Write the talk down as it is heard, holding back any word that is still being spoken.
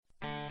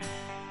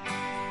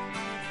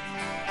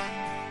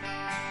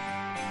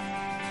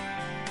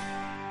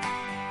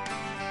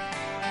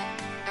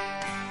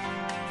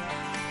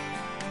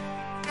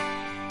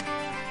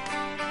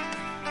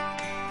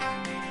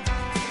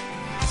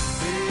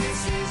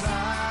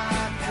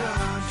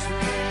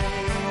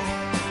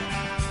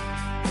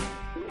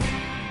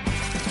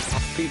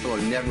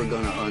never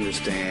going to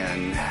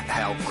understand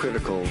how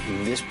critical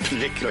this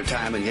particular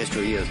time in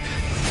history is.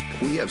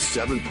 We have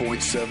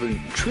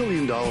 $7.7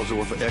 trillion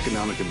worth of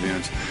economic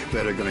events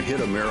that are going to hit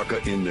America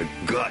in the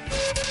gut.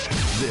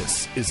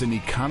 This is An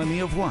Economy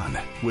of One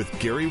with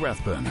Gary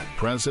Rathbun,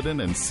 President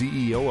and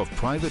CEO of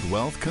Private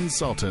Wealth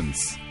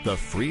Consultants, the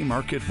free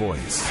market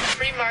voice.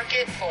 Free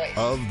market voice.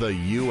 Of the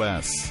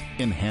U.S.,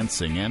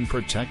 enhancing and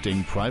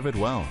protecting private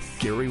wealth.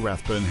 Gary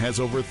Rathbun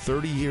has over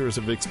 30 years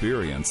of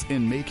experience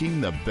in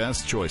making the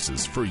best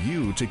choices for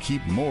you to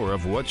keep more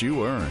of what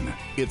you earn.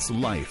 It's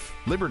life,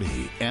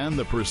 liberty, and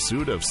the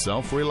pursuit of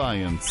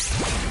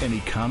self-reliance. An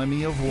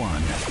Economy of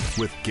One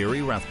with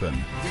Gary Rathbun.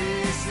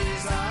 This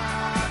is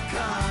our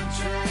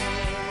country.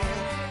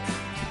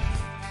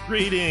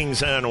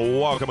 Greetings and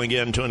welcome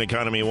again to An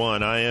Economy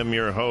One. I am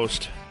your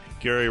host,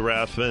 Gary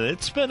Rathbun.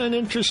 It's been an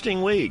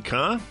interesting week,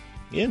 huh?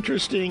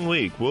 Interesting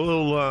week.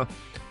 We'll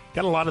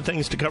got a lot of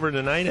things to cover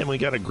tonight, and we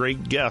got a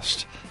great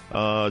guest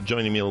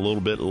joining me a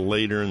little bit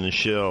later in the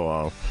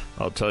show.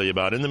 I'll tell you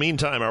about. In the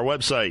meantime, our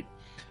website,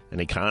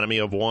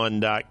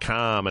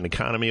 aneconomyofone.com,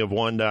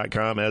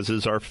 aneconomyofone.com, as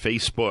is our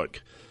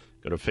Facebook.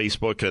 Go to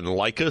Facebook and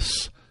like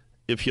us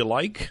if you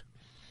like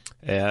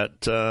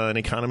at An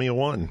Economy of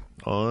One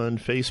on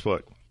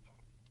Facebook.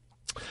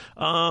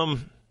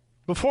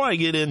 Before I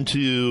get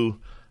into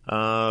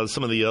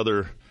some of the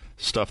other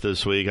stuff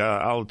this week,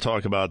 I'll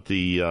talk about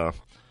the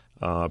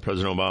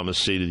President Obama's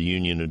State of the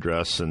Union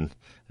address and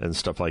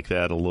stuff like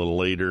that a little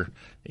later.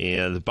 And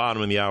at the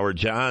bottom of the hour,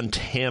 John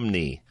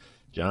Tamny,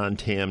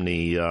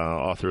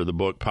 author of the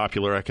book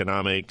Popular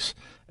Economics,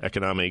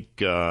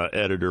 economic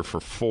editor for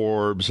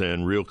Forbes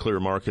and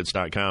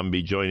RealClearMarkets.com,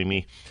 be joining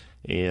me.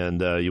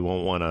 And you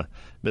won't want to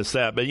miss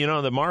that. But, you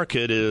know, the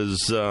market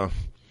is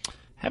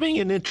having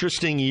an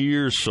interesting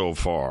year so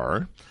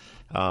far.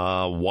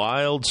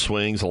 Wild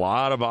swings, a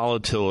lot of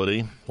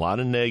volatility, a lot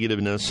of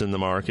negativeness in the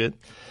market.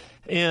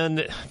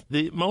 And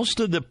most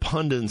of the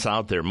pundits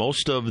out there,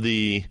 most of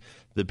the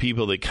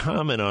people that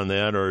comment on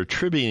that are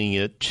attributing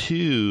it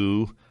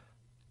to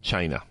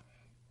China.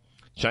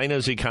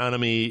 China's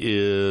economy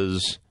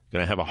is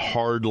going to have a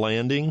hard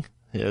landing,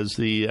 as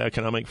the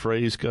economic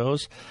phrase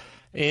goes.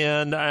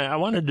 And I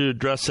wanted to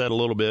address that a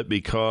little bit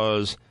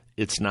because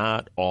it's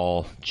not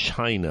all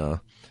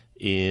China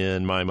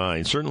in my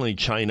mind. Certainly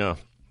China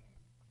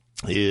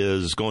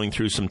is going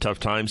through some tough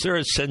times. They're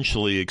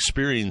essentially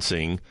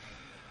experiencing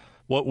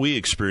what we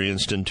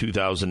experienced in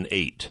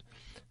 2008.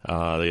 They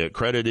got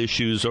credit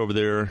issues over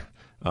there,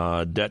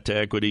 debt to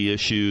equity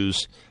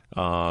issues.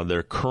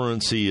 Their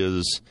currency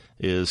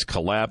is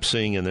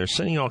collapsing, and they're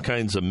sending all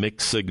kinds of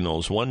mixed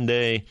signals. One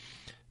day,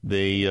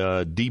 they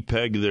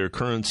depeg their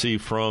currency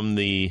from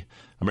the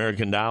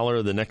American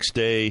dollar. The next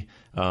day,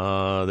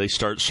 they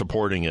start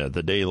supporting it.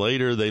 The day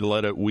later, they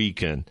let it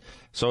weaken.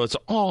 So it's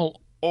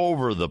all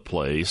over the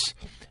place,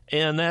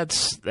 and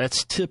that's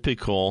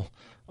typical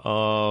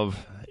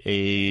of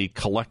a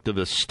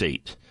collectivist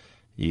state.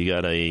 You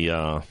got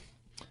a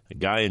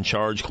guy in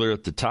charge clear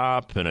at the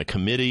top and a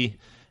committee,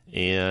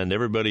 and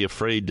everybody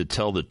afraid to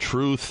tell the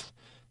truth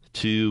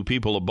to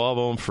people above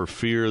them for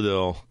fear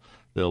they'll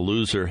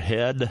lose their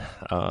head,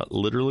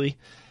 literally.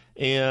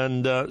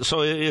 And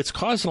so it's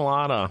causing a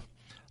lot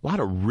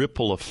of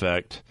ripple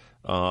effect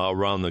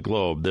around the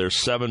globe.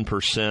 There's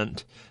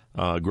 7%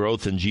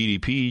 growth in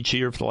GDP each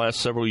year for the last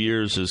several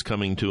years is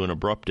coming to an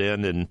abrupt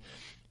end, and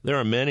there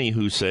are many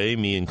who say,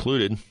 me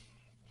included,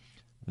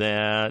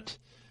 that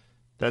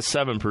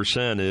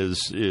 7%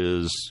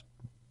 is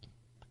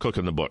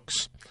cooking the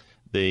books.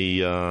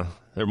 They're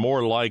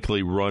more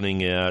likely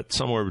running at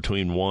somewhere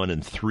between 1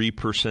 and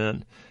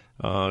 3%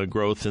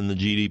 growth in the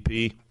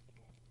GDP.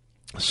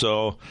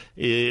 So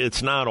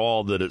it's not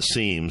all that it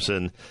seems,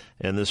 and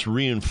this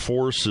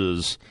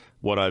reinforces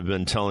what I've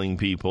been telling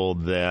people,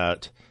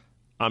 that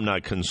I'm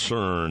not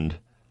concerned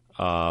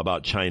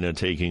about China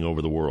taking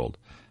over the world.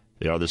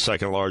 They are the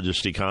second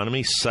largest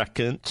economy,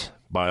 second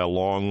by a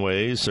long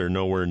ways. They're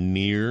nowhere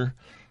near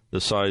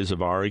the size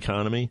of our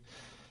economy.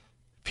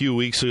 A few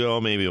weeks ago,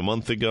 maybe a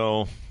month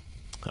ago,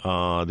 the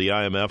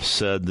IMF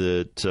said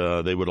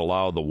that they would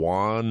allow the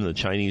yuan, the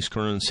Chinese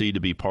currency, to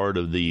be part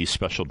of the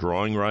special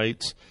drawing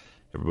rights.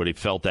 Everybody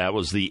felt that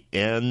was the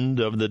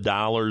end of the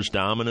dollar's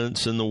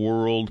dominance in the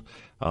world,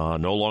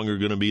 no longer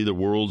going to be the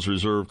world's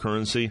reserve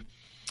currency.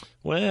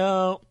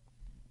 Well,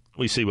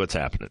 we see what's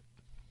happening.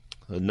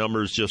 The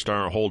numbers just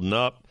aren't holding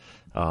up.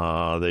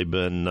 They've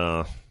been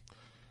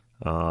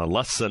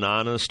less than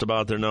honest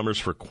about their numbers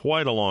for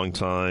quite a long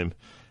time,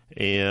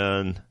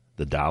 and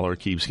the dollar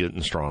keeps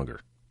getting stronger.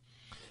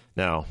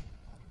 Now,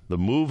 the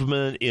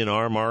movement in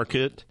our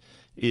market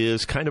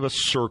is kind of a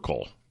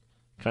circle.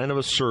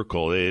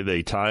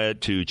 They tie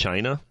it to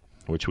China,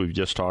 which we've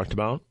just talked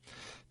about.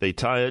 They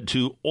tie it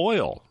to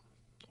oil.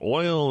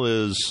 Oil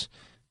is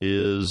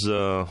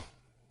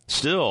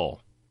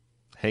still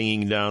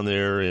hanging down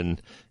there in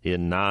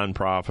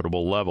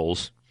non-profitable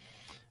levels.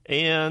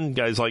 And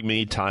guys like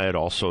me tie it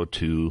also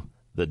to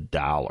the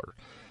dollar.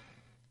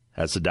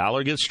 As the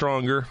dollar gets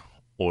stronger,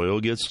 oil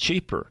gets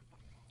cheaper.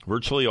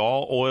 virtually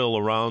all oil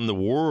around the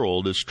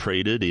world is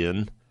traded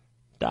in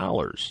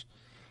dollars.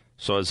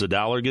 So as the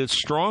dollar gets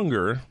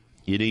stronger,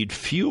 you need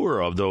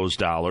fewer of those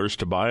dollars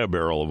to buy a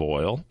barrel of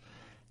oil,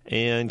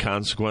 and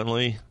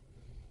consequently,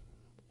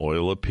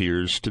 oil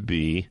appears to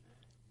be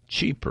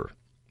cheaper.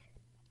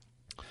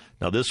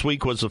 Now, this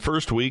week was the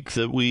first week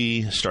that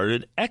we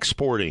started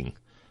exporting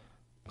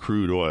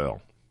crude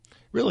oil.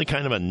 Really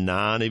kind of a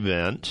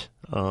non-event,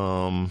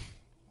 not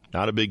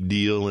a big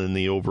deal in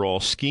the overall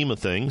scheme of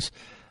things.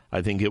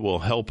 I think it will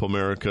help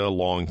America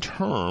long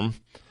term,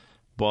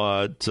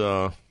 but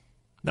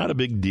not a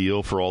big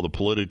deal for all the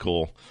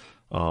political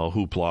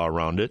hoopla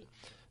around it.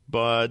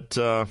 But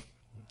the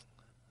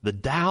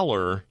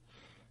dollar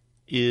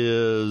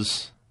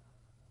is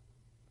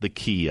the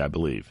key, I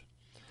believe.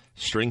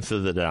 Strength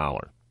of the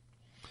dollar.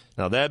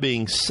 Now, that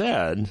being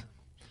said,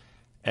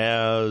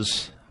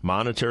 as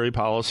monetary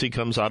policy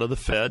comes out of the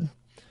Fed,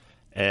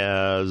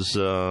 as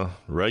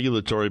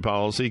regulatory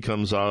policy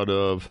comes out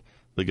of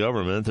the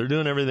government, they're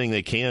doing everything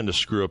they can to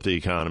screw up the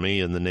economy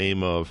in the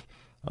name of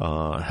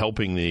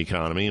helping the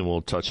economy, and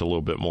we'll touch a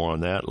little bit more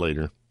on that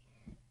later.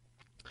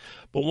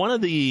 But one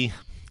of the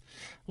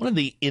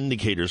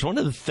indicators, one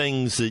of the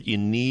things that you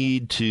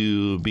need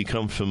to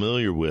become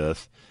familiar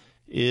with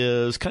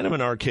is kind of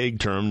an archaic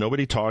term.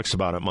 Nobody talks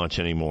about it much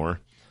anymore.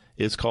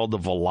 It's called the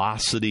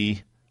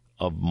velocity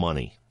of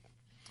money.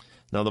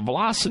 Now, the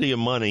velocity of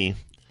money,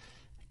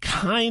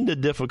 kind of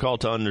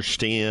difficult to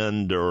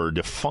understand or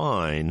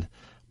define,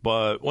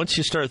 but once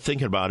you start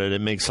thinking about it,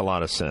 it makes a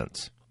lot of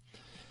sense.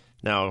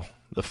 Now,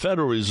 the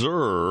Federal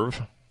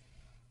Reserve,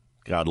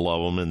 God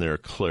love them and their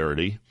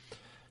clarity,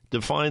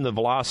 define the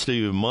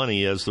velocity of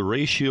money as the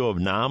ratio of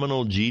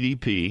nominal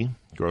GDP,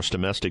 gross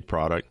domestic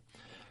product,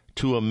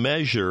 to a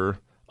measure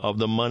of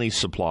the money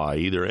supply,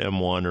 either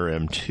M1 or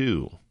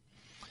M2.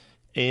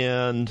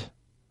 And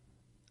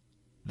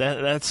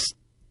that's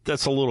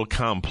a little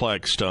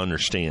complex to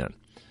understand.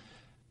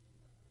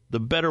 The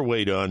better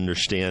way to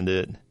understand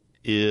it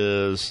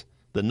is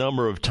the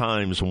number of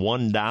times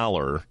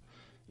 $1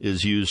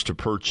 is used to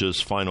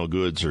purchase final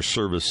goods or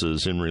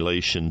services in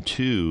relation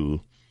to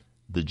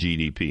the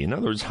GDP. In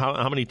other words,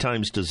 how many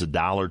times does a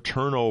dollar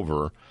turn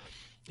over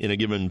in a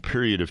given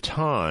period of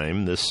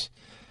time? This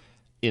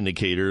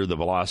indicator, the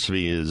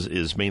velocity,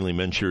 is mainly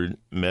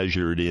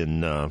measured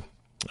in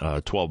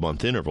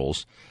 12-month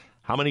intervals.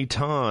 How many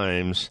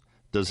times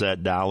does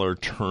that dollar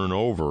turn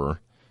over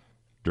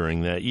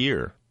during that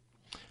year?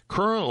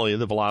 Currently,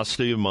 the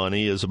velocity of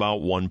money is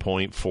about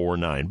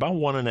 1.49, about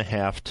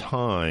 1.5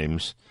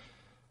 times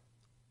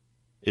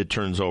it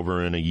turns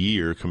over in a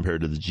year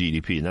compared to the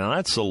GDP. Now,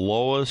 that's the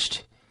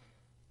lowest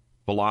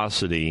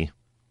velocity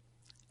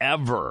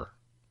ever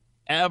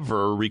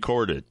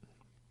recorded.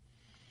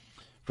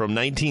 From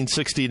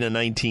 1960 to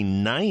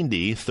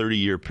 1990,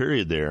 30-year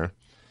period there,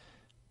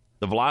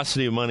 the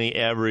velocity of money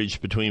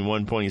averaged between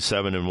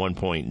 1.7 and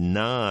 1.9,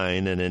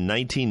 and in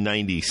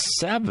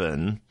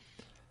 1997,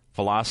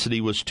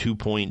 velocity was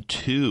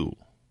 2.2.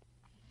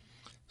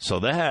 So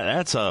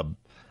that's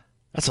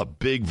a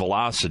big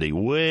velocity,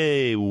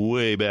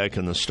 way back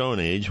in the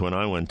Stone Age when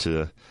I went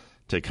to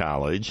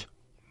college.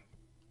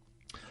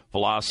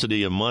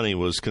 Velocity of money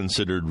was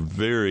considered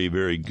very,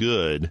 very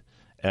good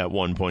at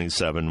 1.7,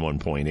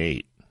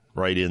 1.8,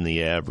 right in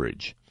the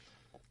average.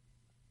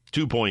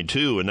 2.2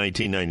 in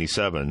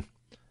 1997,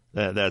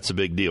 that's a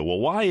big deal. Well,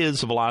 why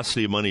is the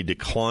velocity of money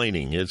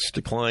declining? It's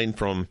declined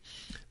from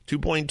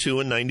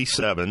 2.2 in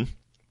 97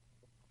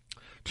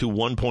 to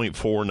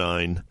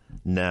 1.49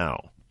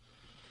 now.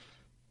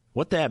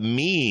 What that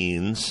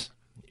means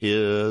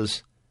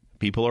is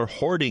people are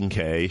hoarding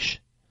cash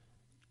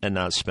and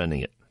not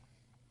spending it.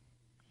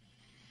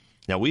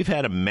 Now, we've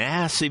had a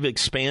massive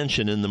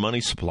expansion in the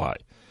money supply.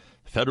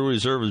 The Federal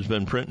Reserve has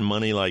been printing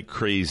money like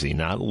crazy,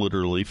 not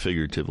literally,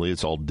 figuratively.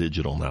 It's all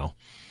digital now.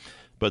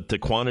 But the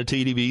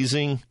quantitative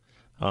easing,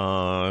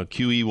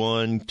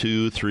 QE1,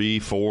 2, 3,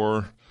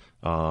 4,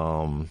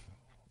 all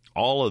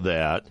of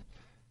that,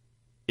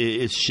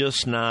 it's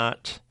just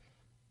not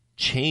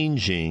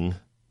changing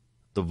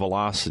the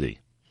velocity.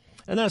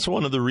 And that's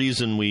one of the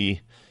reasons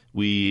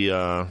we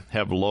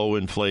have low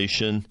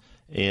inflation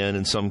and,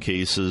 in some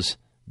cases,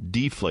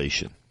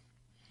 deflation.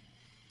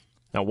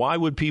 Now, why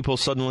would people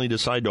suddenly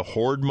decide to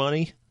hoard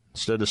money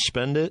instead of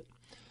spend it?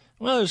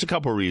 Well, there's a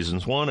couple of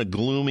reasons. One, a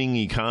glooming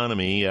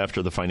economy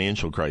after the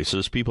financial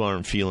crisis. People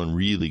aren't feeling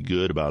really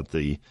good about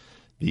the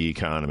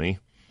economy.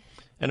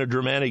 And a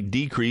dramatic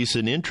decrease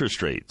in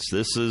interest rates.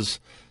 This is,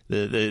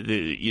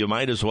 you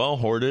might as well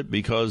hoard it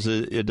because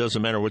it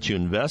doesn't matter what you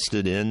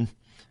invested in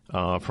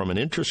from an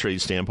interest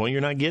rate standpoint.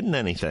 You're not getting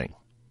anything.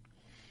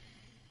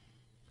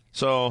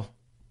 So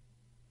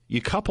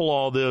you couple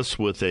all this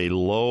with a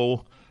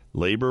low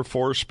labor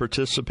force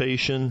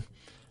participation,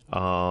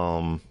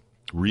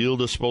 real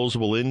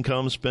disposable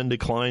income's been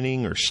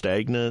declining or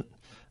stagnant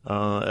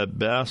at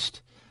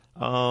best.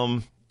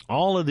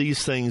 All of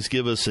these things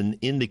give us an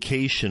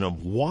indication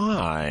of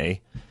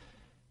why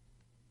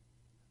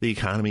the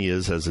economy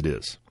is as it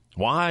is.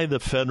 why the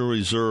Federal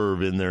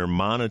Reserve in their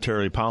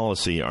monetary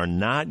policy are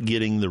not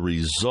getting the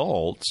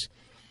results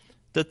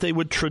that they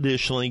would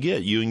traditionally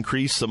get. You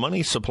increase the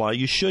money supply,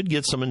 you should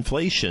get some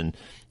inflation.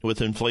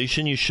 With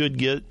inflation, you should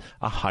get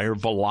a higher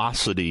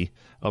velocity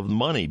of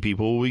money.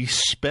 People will be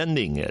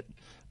spending it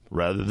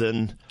rather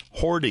than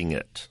hoarding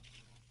it.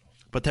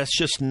 But that's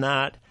just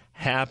not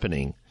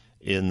happening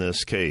in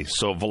this case.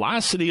 So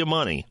velocity of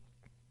money,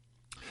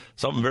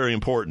 something very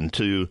important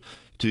to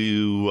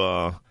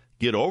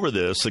get over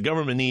this. The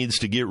government needs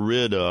to get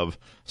rid of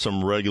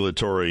some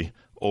regulatory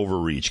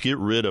overreach, get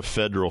rid of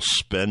federal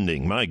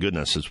spending. My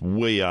goodness, it's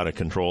way out of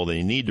control.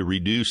 They need to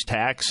reduce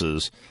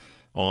taxes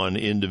on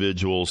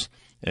individuals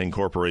and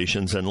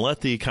corporations and let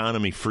the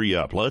economy free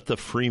up. Let the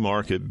free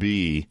market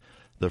be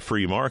the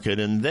free market,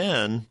 and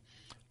then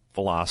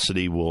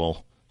velocity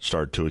will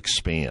start to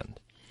expand.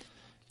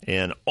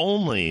 And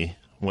only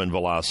when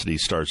velocity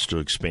starts to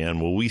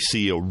expand will we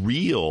see a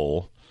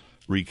real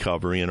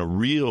recovery and a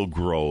real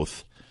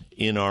growth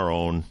in our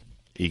own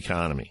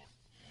economy.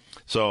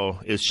 So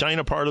is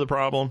China part of the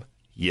problem?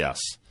 Yes.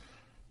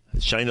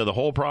 Is China the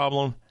whole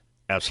problem?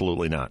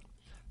 Absolutely not.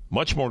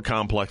 Much more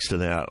complex than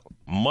that,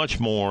 much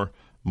more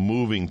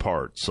moving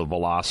parts. So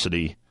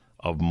velocity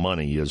of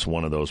money is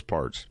one of those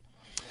parts.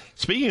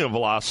 Speaking of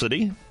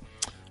velocity,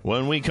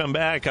 when we come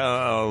back,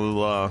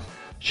 I'll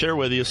share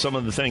with you some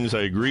of the things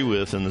I agree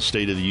with in the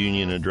State of the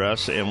Union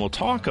address, and we'll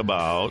talk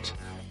about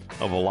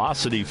a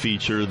velocity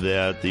feature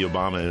that the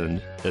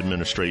Obama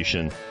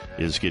administration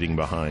is getting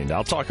behind.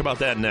 I'll talk about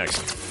that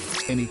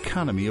next. An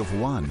Economy of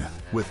One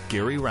with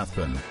Gary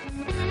Rathbun.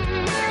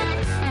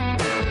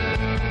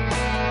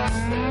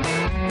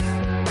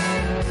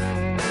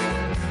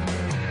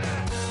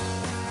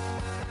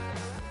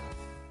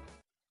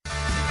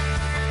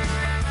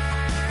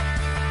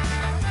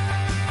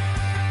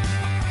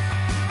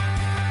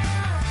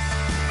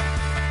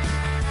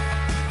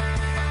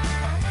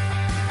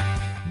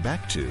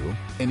 Back to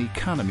An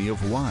Economy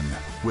of One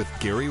with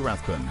Gary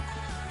Rathbun.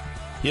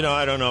 You know,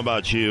 I don't know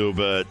about you,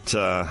 but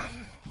I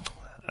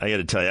got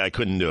to tell you, I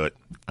couldn't do it.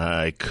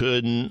 I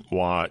couldn't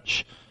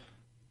watch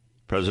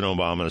President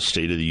Obama's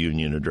State of the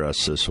Union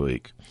address this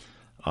week.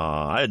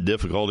 I had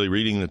difficulty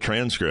reading the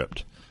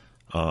transcript.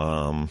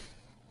 Now,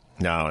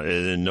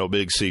 no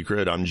big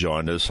secret, I'm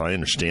jaundiced. I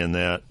understand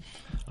that.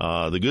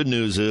 The good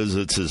news is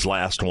it's his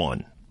last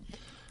one.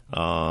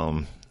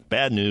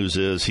 Bad news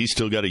is he's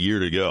still got a year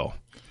to go.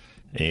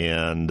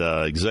 And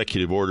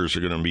executive orders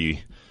are going to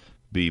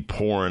be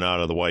pouring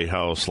out of the White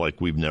House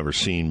like we've never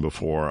seen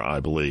before, I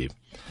believe.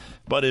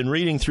 But in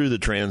reading through the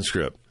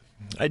transcript,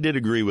 I did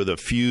agree with a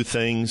few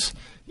things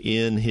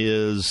in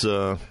his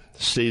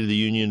State of the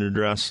Union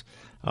address.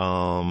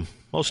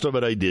 Most of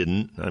it I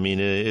didn't. I mean,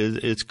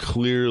 it's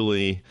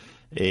clearly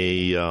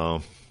a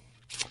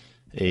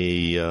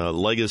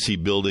legacy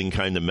building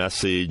kind of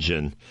message,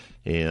 and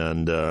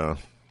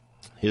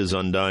his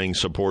undying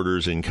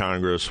supporters in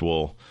Congress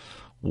will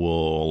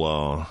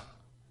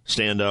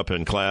stand up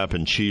and clap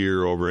and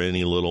cheer over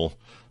any little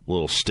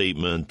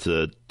statement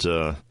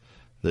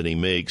that he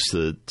makes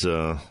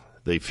that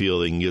they feel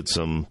they can get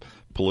some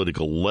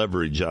political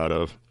leverage out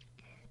of.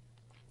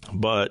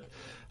 But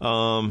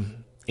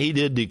he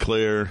did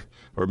declare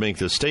or make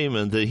the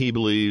statement that he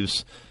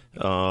believes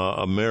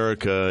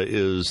America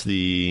is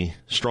the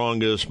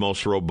strongest,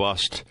 most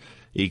robust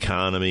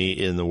economy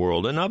in the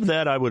world. And of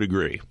that, I would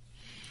agree.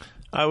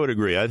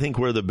 I think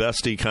we're the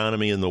best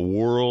economy in the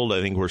world.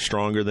 I think we're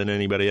stronger than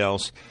anybody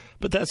else.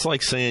 But that's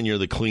like saying you're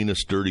the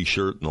cleanest dirty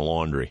shirt in the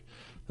laundry.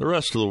 The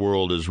rest of the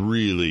world is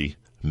really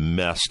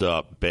messed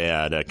up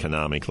bad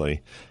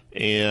economically.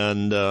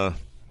 And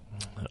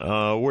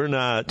we're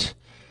not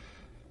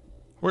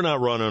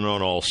running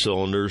on all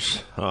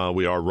cylinders.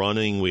 We are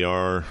running. We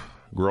are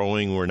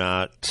growing. We're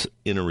not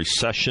in a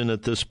recession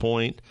at this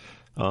point,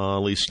 at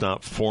least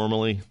not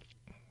formally.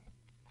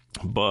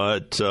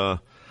 But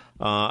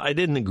I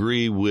didn't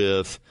agree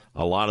with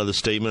a lot of the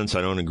statements.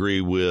 I don't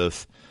agree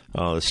with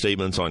the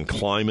statements on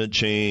climate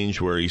change,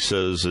 where he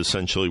says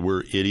essentially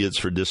we're idiots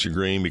for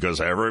disagreeing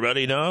because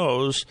everybody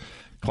knows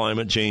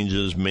climate change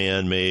is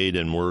man-made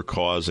and we're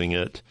causing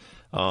it.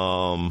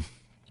 I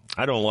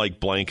don't like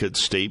blanket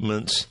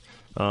statements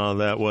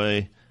that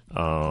way.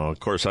 Of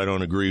course, I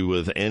don't agree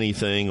with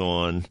anything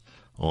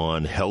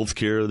on health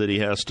care that he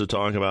has to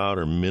talk about,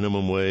 or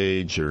minimum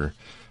wage,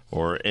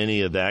 or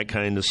any of that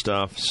kind of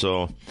stuff.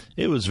 So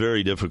it was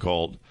very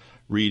difficult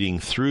reading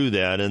through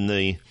that. And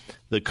the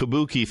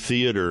kabuki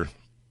theater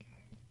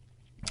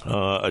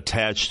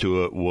attached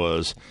to it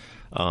was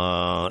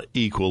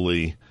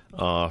equally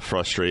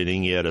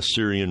frustrating. You had a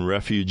Syrian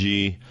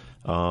refugee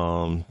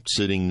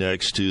sitting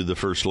next to the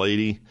First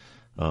Lady.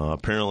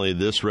 Apparently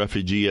this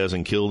refugee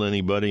hasn't killed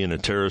anybody in a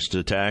terrorist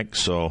attack,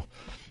 so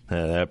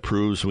that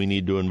proves we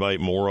need to invite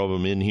more of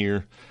them in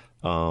here.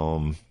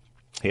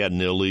 He had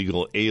an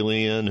illegal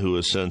alien who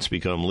has since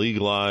become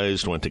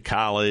legalized, went to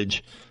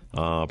college.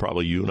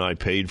 Probably you and I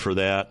paid for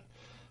that.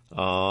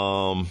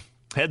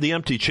 Had the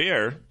empty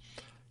chair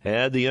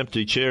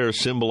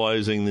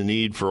symbolizing the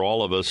need for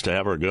all of us to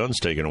have our guns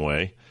taken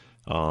away.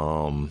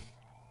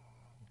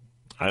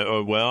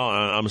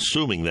 I'm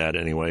assuming that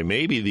anyway.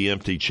 Maybe the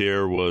empty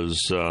chair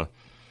was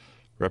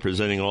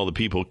representing all the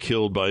people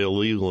killed by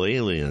illegal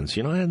aliens.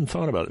 I hadn't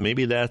thought about it.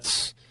 Maybe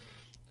that's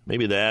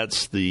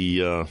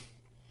the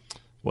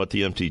what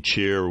the empty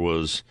chair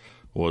was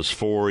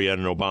for. You had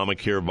an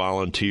Obamacare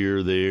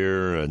volunteer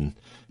there, and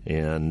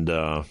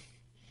a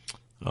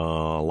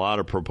lot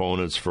of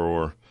proponents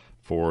for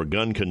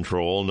gun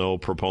control, no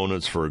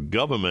proponents for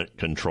government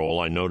control.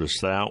 I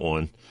noticed that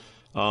one.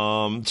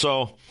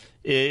 So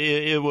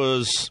it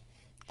was,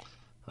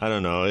 I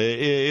don't know,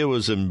 it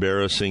was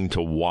embarrassing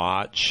to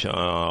watch.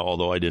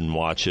 Although I didn't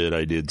watch it,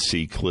 I did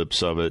see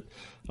clips of it.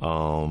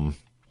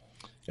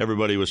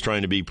 Everybody was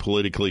trying to be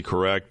politically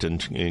correct,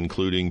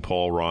 including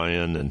Paul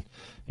Ryan,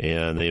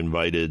 and they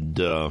invited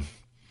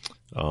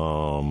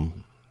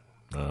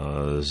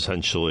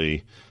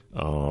essentially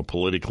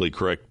politically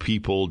correct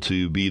people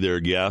to be their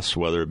guests,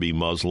 whether it be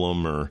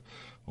Muslim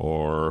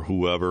or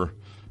whoever.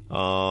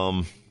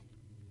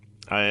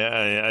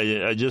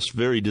 I just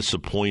very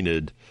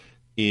disappointed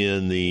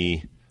in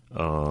the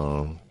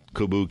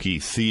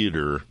Kabuki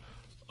theater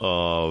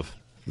of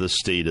the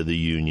State of the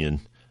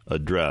Union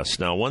address.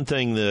 Now, one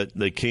thing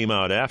that came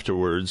out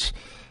afterwards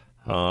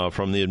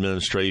from the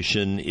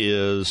administration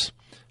is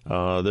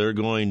they're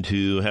going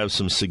to have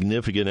some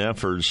significant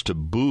efforts to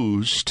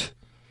boost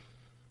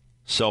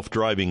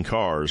self-driving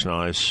cars. Now,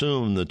 I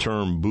assume the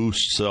term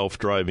boost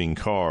self-driving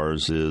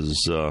cars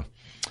is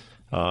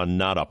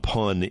not a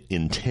pun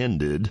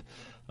intended,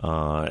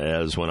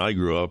 as when I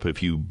grew up,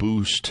 if you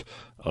boost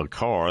a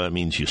car, that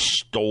means you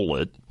stole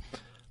it.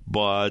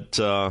 But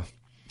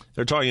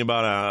they're talking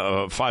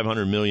about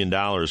 $500 million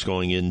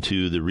going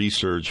into the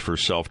research for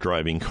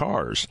self-driving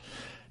cars.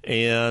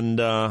 And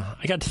I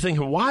got to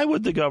thinking, why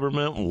would the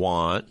government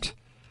want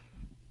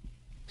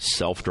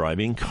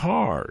self-driving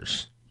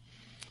cars?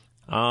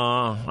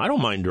 I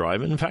don't mind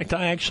driving. In fact,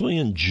 I actually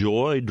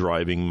enjoy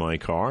driving my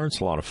car. It's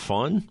a lot of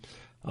fun.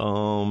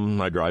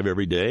 I drive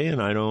every day, and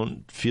I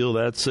don't feel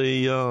that's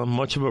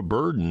much of a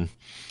burden.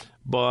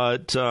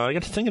 But I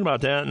got to thinking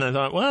about that, and I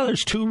thought, well,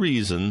 there's two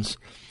reasons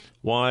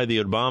why the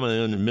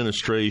Obama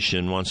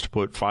administration wants to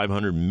put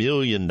 $500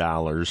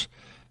 million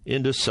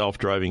into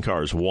self-driving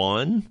cars.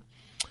 One,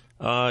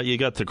 you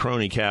got the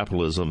crony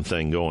capitalism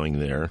thing going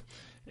there.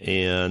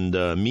 And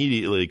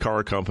immediately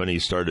car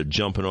companies started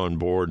jumping on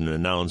board and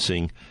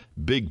announcing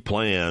big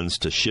plans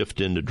to shift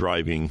into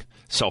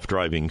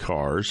self-driving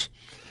cars.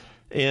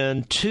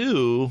 And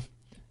two,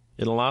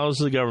 it allows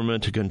the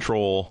government to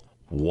control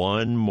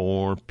one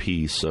more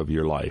piece of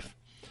your life.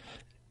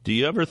 Do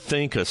you ever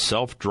think a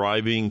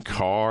self-driving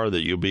car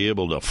that you'll be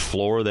able to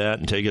floor that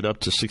and take it up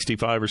to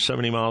 65 or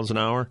 70 miles an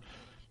hour?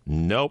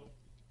 Nope.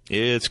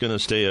 It's going to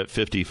stay at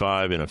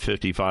 55 in a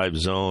 55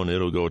 zone.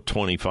 It'll go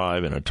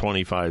 25 in a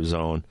 25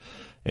 zone,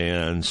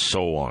 and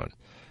so on.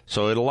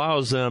 So it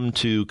allows them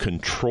to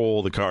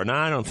control the car.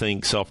 Now, I don't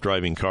think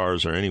self-driving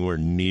cars are anywhere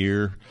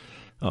near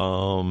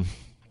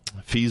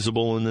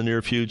feasible in the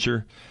near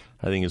future.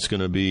 I think it's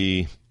going to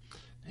be,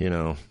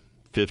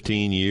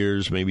 15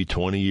 years, maybe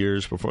 20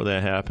 years before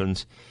that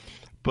happens.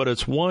 But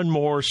it's one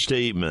more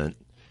statement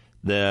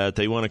that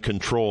they want to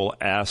control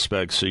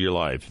aspects of your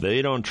life.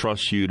 They don't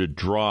trust you to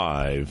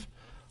drive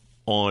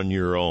on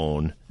your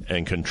own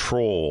and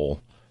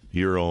control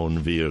your own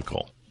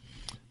vehicle.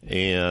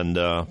 And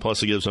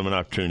plus it gives them an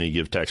opportunity to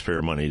give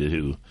taxpayer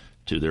money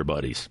to their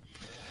buddies.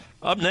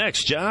 Up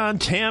next, John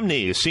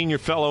Tamny, a senior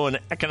fellow in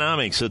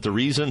economics at the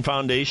Reason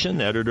Foundation,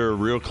 editor of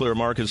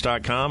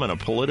RealClearMarkets.com, and a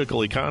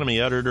political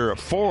economy editor at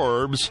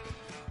Forbes,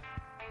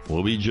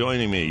 will be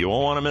joining me. You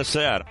won't want to miss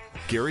that.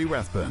 Gary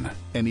Rathbun,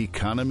 An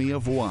Economy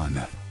of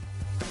One.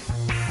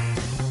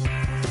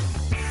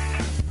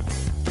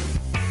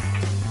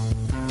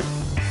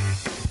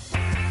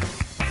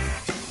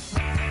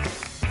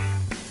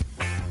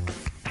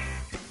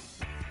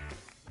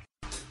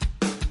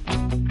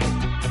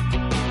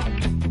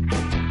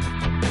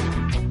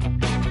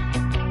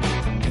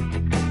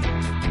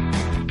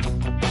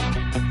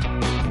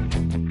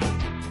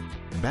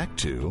 Back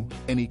to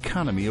An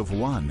Economy of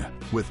One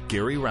with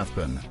Gary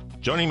Rathbun.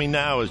 Joining me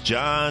now is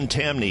John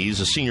Tamny. He's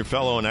a senior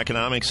fellow in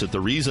economics at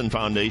the Reason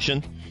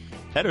Foundation,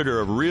 editor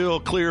of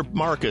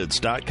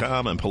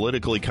RealClearMarkets.com, and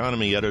political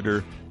economy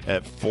editor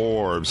at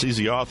Forbes. He's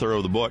the author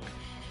of the book,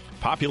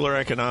 Popular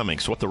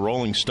Economics, What the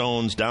Rolling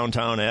Stones,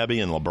 Downtown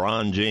Abbey, and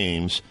LeBron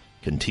James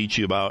Can Teach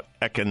You About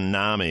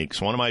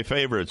Economics. One of my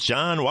favorites.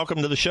 John,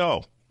 welcome to the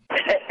show.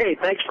 Hey,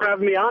 thanks for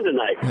having me on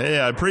tonight. Hey,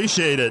 I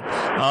appreciate it.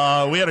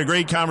 We had a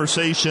great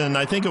conversation.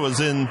 I think it was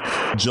in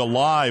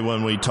July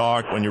when we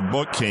talked, when your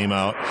book came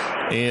out,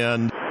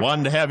 and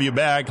wanted to have you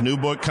back. New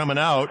book coming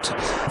out.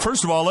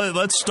 First of all,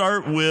 let's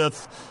start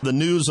with the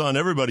news on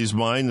everybody's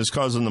mind that's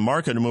causing the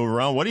market to move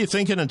around. What are you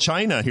thinking of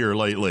China here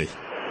lately?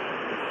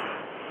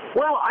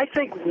 Well, I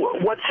think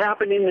what's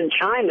happening in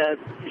China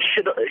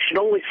should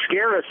only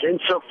scare us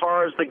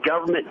insofar as the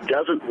government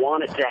doesn't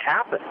want it to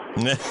happen.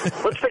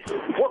 Let's face it,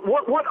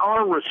 what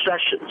are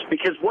recessions?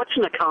 Because what's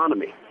an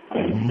economy?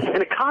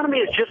 An economy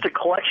is just a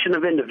collection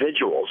of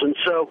individuals. And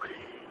so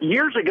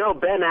years ago,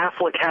 Ben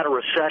Affleck had a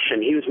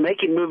recession. He was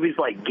making movies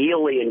like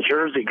Geely and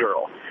Jersey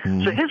Girl.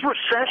 So his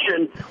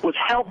recession was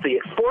healthy.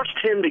 It forced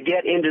him to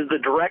get into the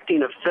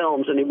directing of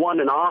films, and he won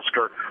an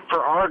Oscar for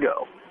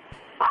Argo.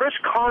 Chris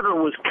Carter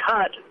was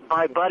cut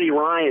by Buddy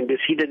Ryan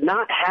because he did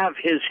not have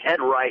his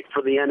head right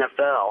for the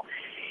NFL.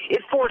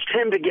 It forced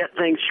him to get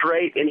things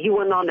straight, and he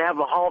went on to have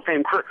a Hall of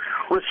Fame career.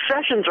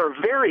 Recessions are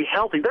very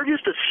healthy. They're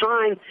just a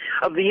sign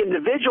of the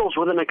individuals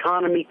within an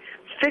economy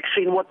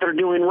fixing what they're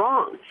doing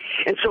wrong.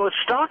 And so a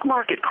stock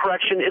market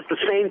correction is the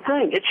same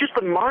thing. It's just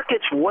the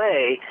market's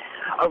way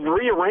of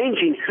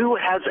rearranging who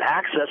has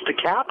access to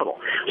capital.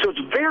 So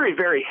it's very,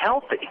 very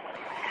healthy.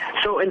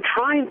 So in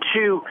trying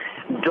to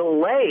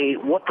delay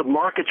what the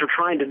markets are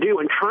trying to do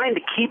and trying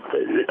to keep,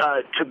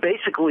 to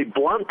basically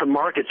blunt the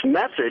market's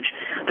message,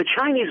 the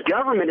Chinese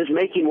government is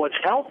making what's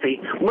healthy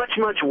much,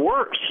 much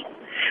worse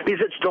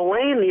because it's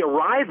delaying the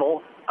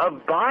arrival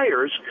of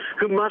buyers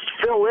who must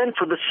fill in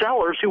for the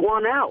sellers who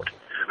want out,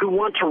 who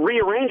want to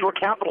rearrange where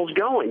capital's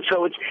going.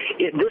 So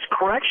this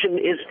correction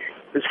is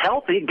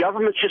healthy.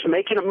 Government's just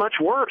making it much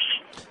worse.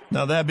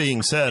 Now, that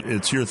being said,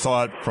 it's your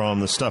thought from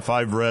the stuff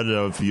I've read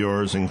of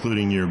yours,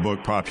 including your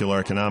book, Popular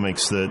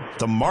Economics, that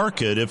the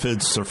market, if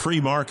it's a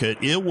free market,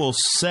 it will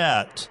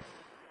set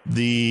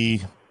the,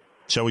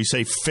 shall we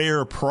say,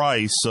 fair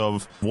price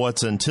of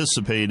what's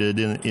anticipated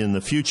in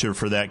the future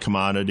for that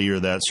commodity or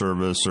that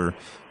service or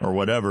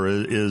whatever.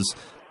 Is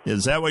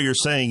that what you're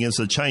saying? Is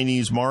the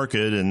Chinese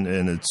market,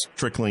 and it's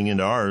trickling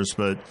into ours,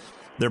 but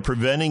they're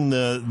preventing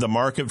the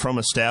market from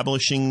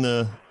establishing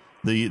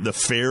the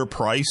fair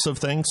price of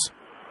things?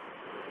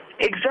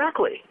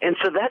 Exactly. And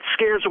so that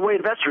scares away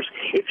investors.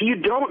 If you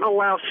don't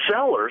allow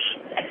sellers,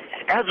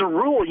 as a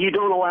rule, you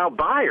don't allow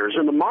buyers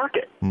in the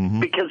market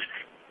because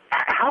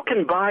how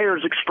can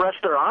buyers express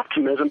their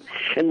optimism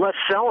unless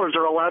sellers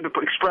are allowed to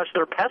express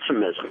their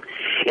pessimism?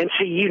 And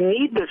so you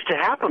need this to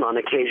happen on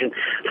occasion.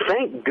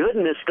 Thank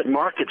goodness that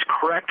markets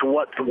correct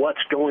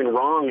what's going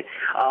wrong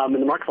in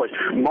the marketplace.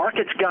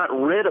 Markets got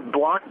rid of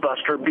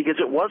Blockbuster because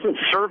it wasn't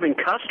serving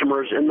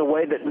customers in the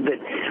way that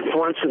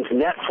for instance,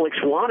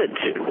 Netflix wanted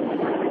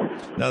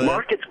to.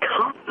 Markets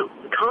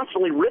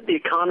constantly rid the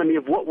economy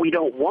of what we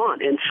don't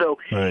want. And so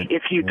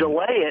if you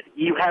delay it,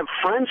 you have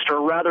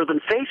Friendster rather than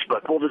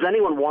Facebook. Well, does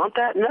anyone want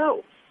that?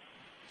 No.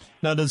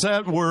 Now, does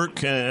that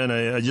work? And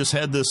I just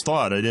had this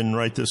thought. I didn't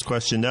write this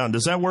question down.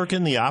 Does that work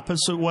in the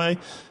opposite way,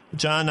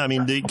 John? I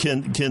mean,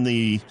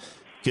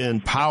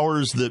 can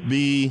powers that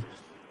be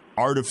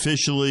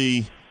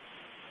artificially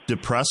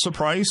depress a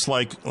price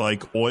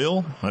like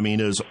oil? I mean,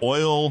 is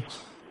oil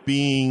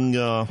being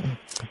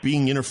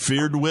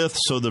interfered with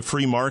so the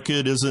free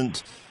market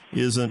isn't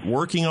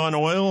working on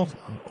oil,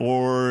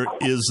 or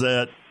is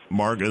that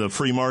the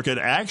free market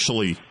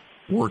actually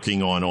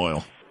working on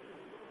oil?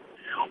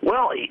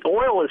 Well,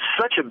 oil is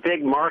such a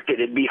big market,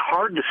 it'd be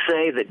hard to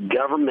say that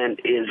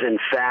government is in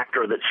fact,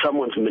 or that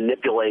someone's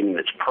manipulating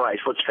its price.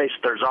 Let's face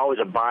it, there's always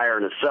a buyer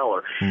and a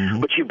seller.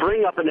 But you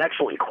bring up an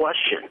excellent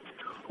question.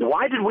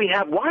 Why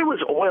was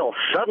oil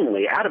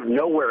suddenly out of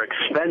nowhere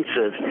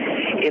expensive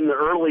in the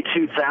early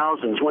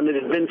 2000s when it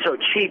had been so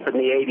cheap in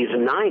the 80s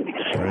and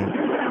 90s?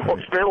 Right. Well,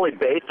 it's fairly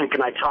basic,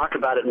 and I talk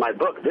about it in my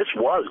book. This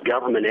was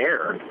government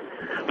error.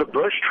 The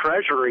Bush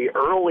Treasury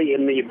early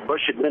in the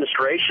Bush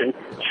administration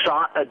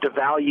sought a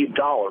devalued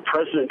dollar.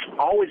 Presidents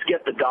always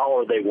get the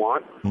dollar they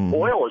want.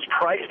 Oil is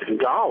priced in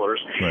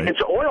dollars, and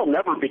so oil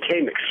never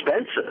became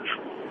expensive.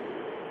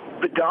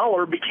 The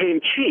dollar became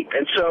cheap,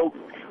 and so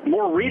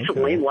more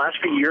recently, in the last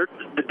few years,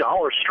 the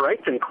dollar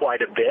strengthened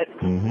quite a bit,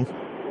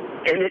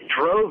 and it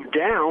drove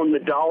down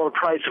the dollar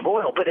price of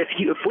oil. But if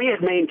we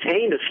had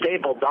maintained a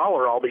stable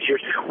dollar all these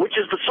years, which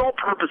is the sole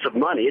purpose of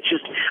money, it's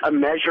just a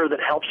measure that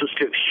helps us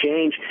to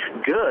exchange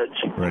goods,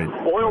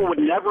 oil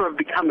would never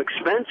have become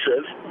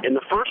expensive in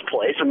the first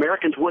place.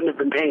 Americans wouldn't have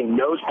been paying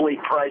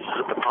nosebleed prices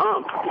at the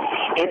pump.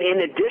 And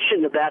in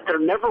addition to that, there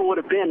never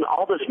would have been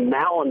all this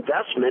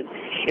malinvestment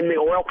in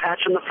the oil patch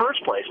in the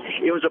first place.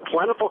 It was a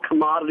plentiful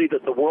commodity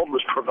that the world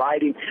was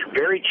providing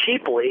very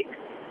cheaply.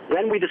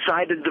 Then we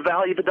decided to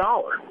value the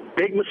dollar.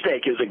 Big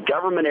mistake. It was a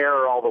government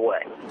error all the way.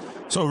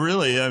 So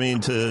really, I mean,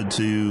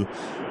 to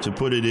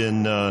put it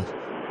in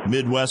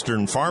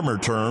Midwestern farmer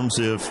terms,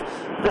 if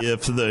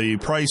the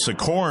price of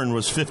corn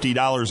was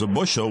 $50 a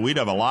bushel, we'd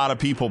have a lot of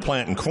people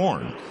planting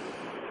corn.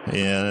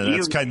 And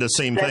that's kind of the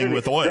same thing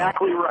with oil.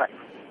 Exactly right.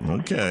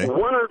 Okay.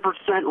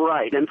 100%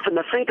 right. And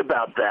think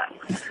about that.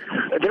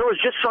 There was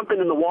just something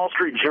in the Wall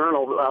Street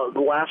Journal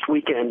last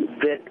weekend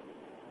that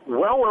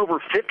well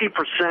over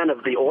 50%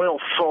 of the oil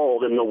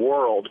sold in the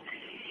world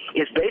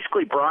is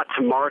basically brought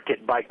to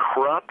market by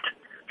corrupt,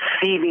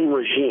 thieving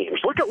regimes.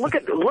 Look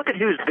at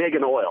who's big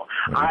in oil: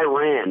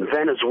 Iran,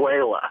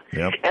 Venezuela,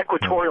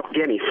 Equatorial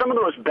Guinea, some of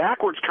the most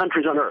backwards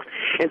countries on earth.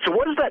 And so,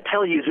 what does that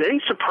tell you? Is it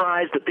any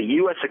surprise that the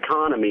U.S.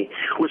 economy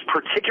was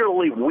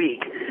particularly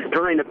weak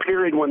during a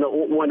period when the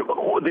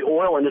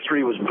oil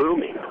industry was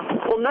booming?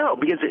 Well, no,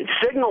 because it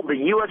signaled the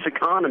U.S.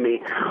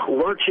 economy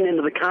lurching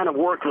into the kind of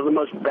work that the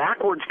most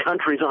backwards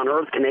countries on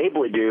Earth can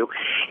ably do,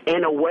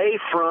 and away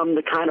from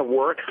the kind of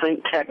work,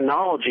 think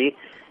technology,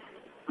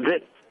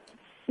 that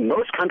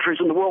most countries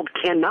in the world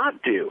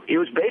cannot do. It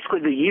was basically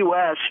the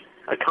U.S.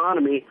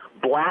 economy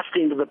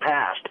blasting to the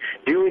past,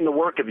 doing the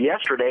work of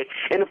yesterday,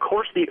 and of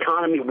course the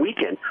economy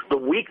weakened. The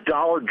weak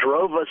dollar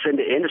drove us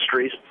into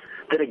industries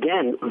that,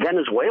 again,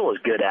 Venezuela is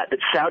good at, that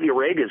Saudi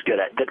Arabia is good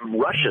at, that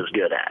Russia is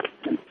good at.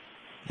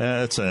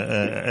 That's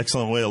an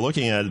excellent way of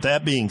looking at it.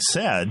 That being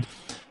said,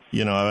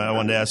 I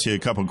wanted to ask you a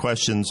couple of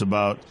questions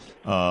about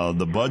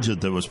the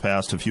budget that was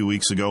passed a few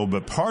weeks ago,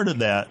 but part of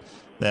that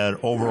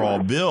overall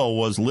bill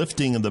was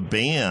lifting of the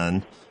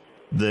ban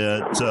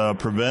that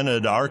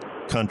prevented our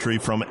country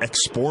from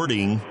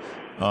exporting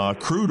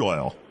crude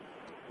oil.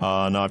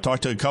 Now, I've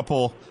talked to a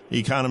couple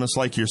economists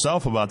like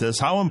yourself about this.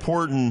 How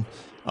important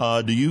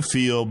do you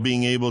feel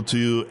being able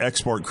to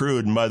export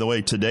crude? And by the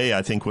way, today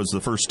I think was the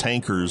first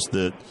tankers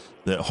that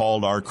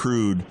hauled our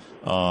crude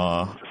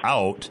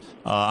out.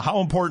 How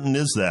important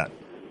is that?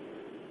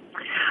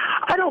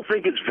 I don't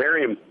think it's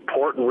very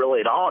important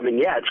really at all. I mean,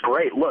 yeah, it's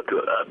great. Look,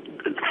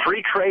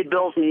 free trade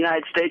bills in the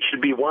United States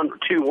should be 1 or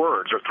 2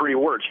 words or 3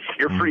 words.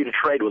 You're free to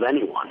trade with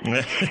anyone.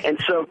 And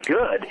so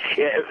good.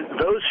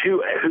 Those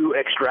who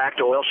extract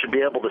oil should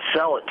be able to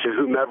sell it to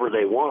whomever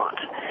they want.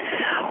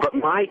 But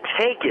my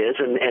take is,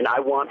 and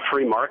I want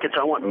free markets,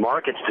 I want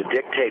markets to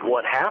dictate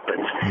what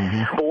happens.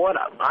 But what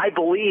I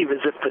believe is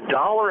if the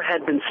dollar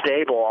had been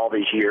stable all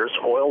these years,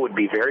 oil would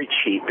be very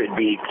cheap. It'd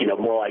be,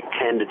 more like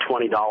 $10 to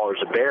 $20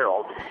 a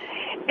barrel.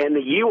 And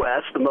the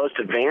U.S., the most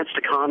advanced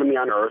economy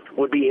on Earth,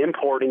 would be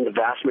importing the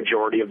vast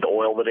majority of the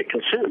oil that it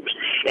consumes.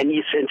 And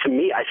to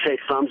me, I say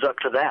thumbs up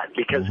to that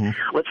because,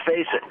 let's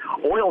face it,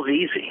 oil's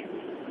easy.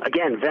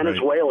 Again,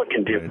 Venezuela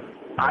can do it.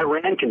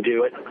 Iran can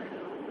do it.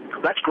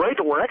 That's great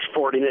that we're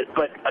exporting it,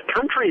 but a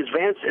country as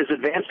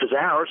advanced as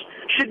ours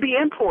should be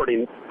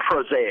importing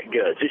prosaic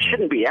goods. It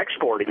shouldn't be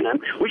exporting them.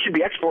 We should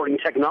be exporting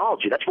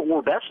technology. That's what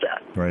we're best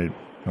at. Right.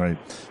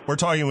 We're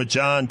talking with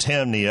John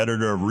Tamny,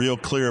 editor of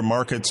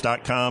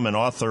RealClearMarkets.com and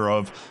author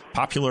of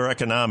Popular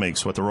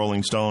Economics, What the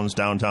Rolling Stones,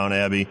 Downtown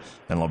Abbey,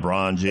 and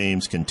LeBron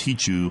James Can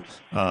Teach You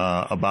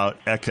About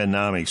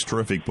Economics.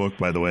 Terrific book,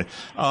 by the way.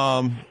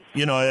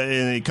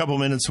 In a couple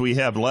minutes we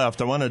have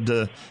left, I wanted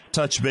to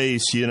touch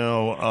base,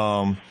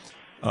 some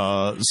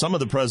of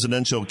the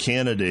presidential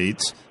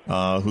candidates,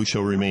 who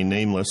shall remain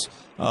nameless,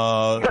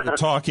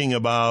 talking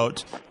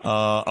about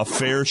a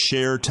fair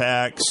share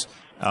tax,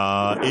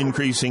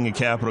 increasing a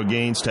capital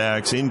gains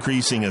tax,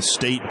 increasing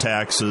estate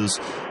taxes.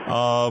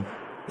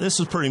 This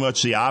is pretty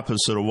much the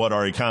opposite of what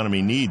our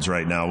economy needs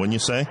right now, wouldn't you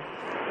say?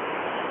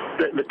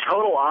 The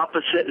total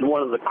opposite, and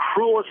one of the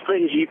cruelest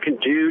things you can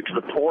do to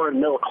the poor and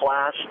middle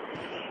class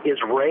is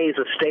raise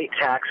estate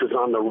taxes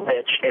on the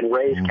rich and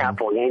raise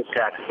capital gains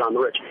taxes on the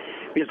rich.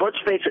 Because let's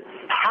face it,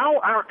 how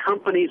are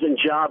companies and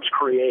jobs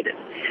created?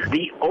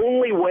 The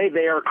only way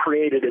they are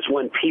created is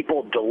when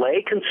people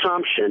delay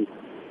consumption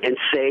and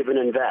save and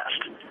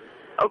invest.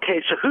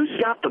 Okay, so who's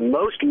got the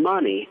most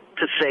money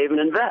to save and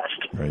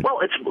invest? Right.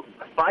 Well, it's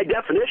by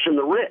definition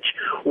the rich.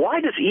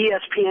 Why does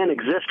ESPN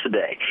exist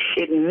today?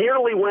 It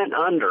nearly went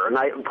under, and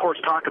I, of course,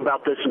 talk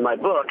about this in my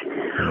book,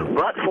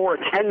 but for a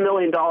 $10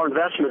 million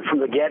investment from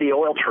the Getty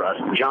Oil Trust.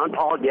 John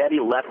Paul Getty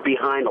left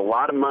behind a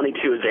lot of money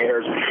to his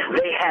heirs.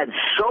 They had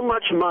so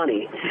much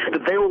money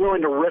that they were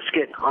willing to risk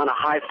it on a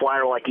high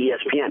flyer like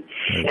ESPN.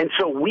 And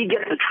so we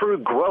get the true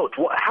growth.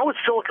 How was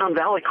Silicon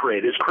Valley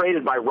created? It was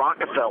created by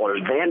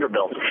Rockefellers,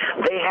 Vanderbilts.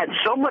 They had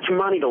so much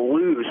money to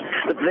lose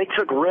that they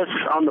took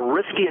risks on the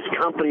riskiest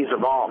companies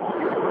of all.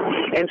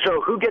 And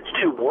so who gets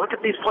to work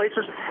at these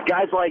places?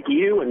 Guys like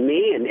you and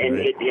me.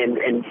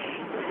 And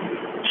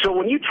so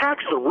when you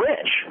tax the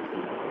rich,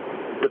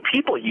 the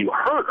people you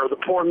hurt are the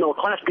poor and middle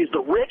class because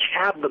the rich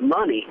have the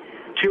money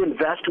to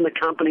invest in the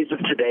companies of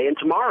today and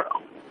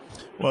tomorrow.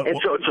 So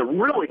it's a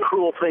really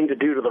cruel thing to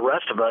do to the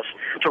rest of us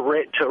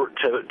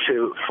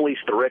to fleece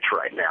the rich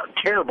right now.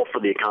 Terrible for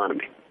the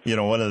economy.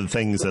 One of the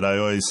things that I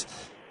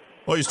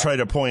always try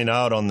to point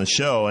out on the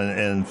show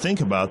and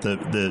think about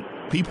that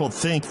people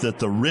think that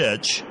the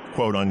rich,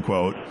 quote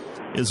unquote,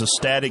 is a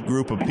static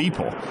group of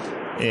people.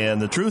 And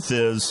the truth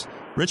is,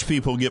 rich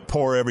people get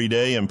poor every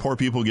day and poor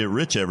people get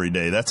rich every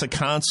day. That's a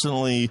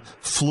constantly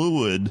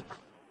fluid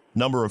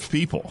number of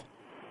people.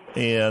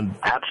 And,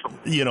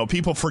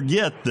 people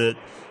forget that,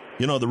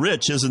 the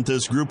rich isn't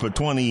this group of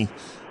 20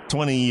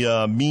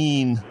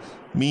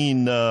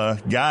 mean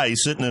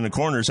guys sitting in a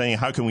corner saying,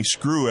 how can we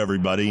screw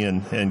everybody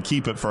and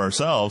keep it for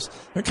ourselves?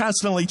 They're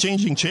constantly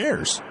changing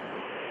chairs.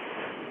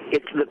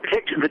 It's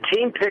the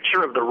team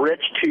picture of the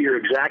rich, to your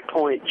exact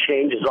point,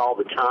 changes all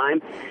the time.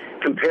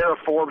 Compare a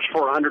Forbes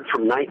 400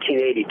 from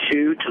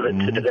 1982 to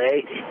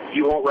today.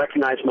 You won't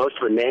recognize most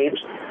of the names.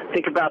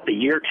 Think about the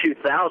year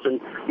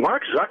 2000.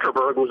 Mark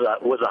Zuckerberg was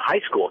a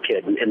high school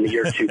kid in the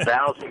year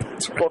 2000.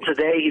 Right. Well,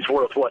 today he's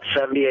worth,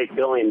 $78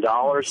 billion?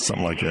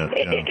 Something like that.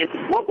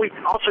 Yeah. What we've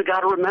also got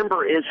to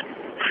remember is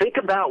think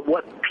about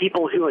what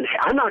people who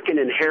I'm not going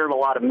to inherit a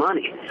lot of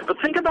money, but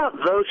think about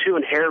those who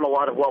inherit a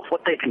lot of wealth,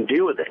 what they can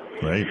do with it.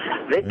 Right.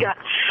 They've got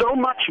so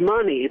much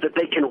money that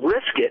they can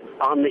risk it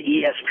on the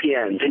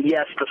ESPNs and,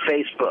 yes, the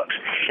Facebooks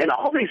and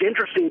all these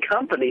interesting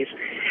companies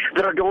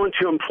that are going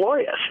to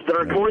employ us, that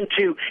are going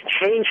to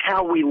change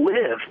how we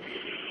live.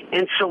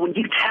 And so when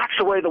you tax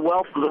away the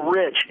wealth of the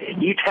rich,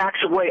 you tax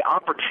away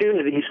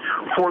opportunities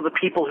for the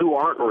people who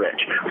aren't rich,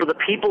 for the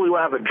people who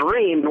have a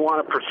dream and want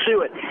to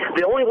pursue it.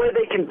 The only way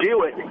they can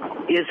do it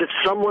is if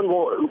someone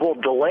will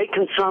delay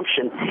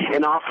consumption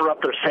and offer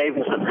up their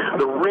savings.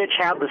 The rich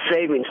have the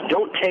savings.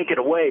 Don't take it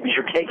away, because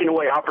you're taking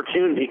away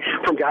opportunity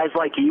from guys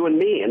like you and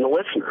me and the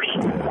listeners.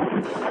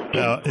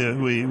 Now,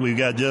 we've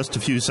got just a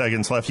few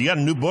seconds left. You got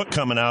a new book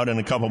coming out in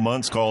a couple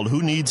months called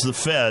Who Needs the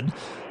Fed?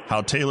 How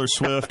Taylor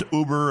Swift,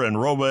 Uber,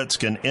 and robots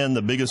can end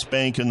the biggest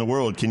bank in the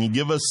world. Can you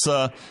give us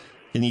a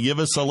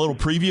little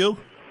preview?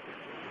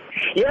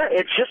 Yeah,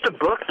 it's just a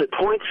book that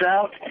points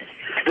out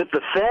that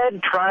the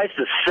Fed tries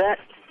to set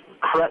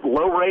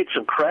low rates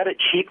of credit,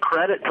 cheap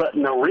credit, but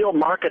in a real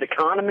market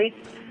economy,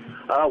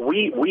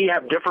 we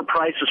have different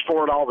prices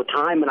for it all the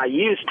time. And I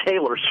use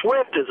Taylor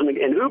Swift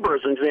and Uber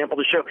as an example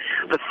to show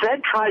the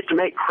Fed tries to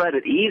make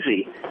credit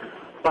easy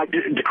by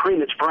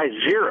decreeing its price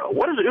zero.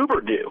 What does Uber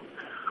do?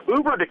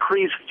 Uber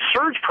decrees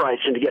surge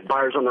pricing to get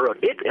drivers on the road.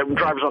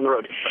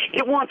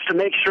 It wants to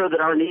make sure that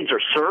our needs are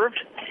served,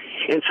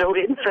 and so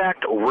it, in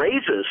fact,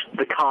 raises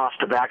the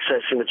cost of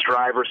accessing its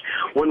drivers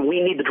when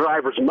we need the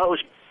drivers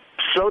most,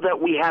 so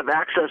that we have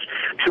access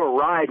to a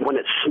ride when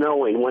it's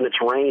snowing, when it's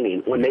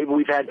raining, when maybe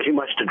we've had too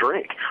much to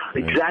drink. The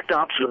exact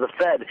opposite of the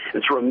Fed.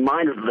 It's a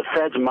reminder that the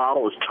Fed's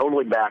model is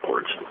totally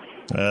backwards.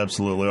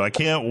 Absolutely. I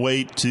can't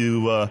wait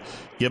to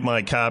get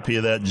my copy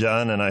of that,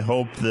 John, and I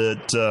hope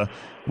that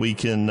we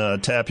can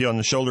tap you on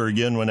the shoulder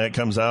again when that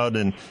comes out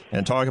and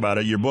talk about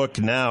it. Your book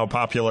now,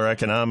 Popular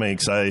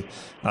Economics, I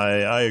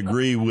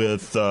agree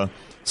with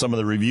some of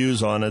the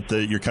reviews on it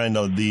that you're kind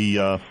of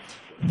the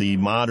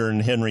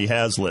modern Henry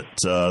Hazlitt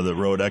that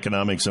wrote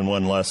Economics in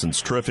One Lesson.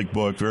 Terrific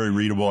book, very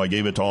readable. I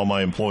gave it to all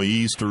my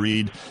employees to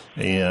read,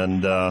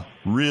 and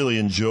really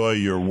enjoy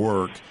your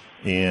work,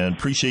 and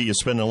appreciate you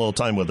spending a little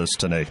time with us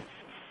today.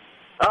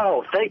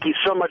 Oh, thank you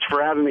so much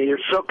for having me. You're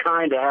so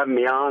kind to have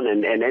me on,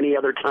 and any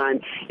other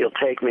time you'll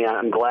take me,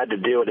 I'm glad to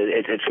do it.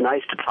 It's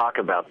nice to talk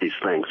about these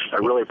things. I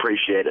really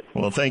appreciate it.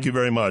 Well, thank you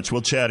very much.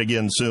 We'll chat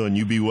again soon.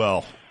 You be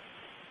well.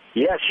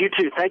 Yes, you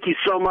too. Thank you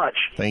so much.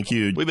 Thank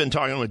you. We've been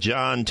talking with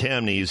John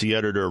Tamny. He's the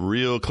editor of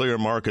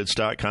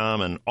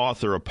RealClearMarkets.com and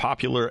author of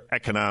Popular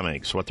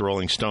Economics, What the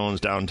Rolling Stones,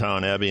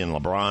 Downtown Abbey, and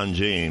LeBron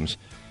James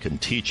can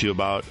teach you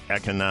about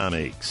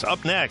economics.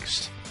 Up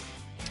next,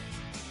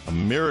 a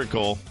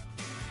miracle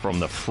from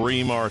the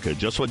free market,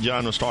 just what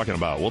John was talking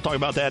about. We'll talk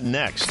about that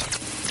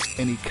next.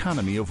 An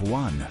Economy of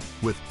One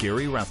with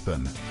Gary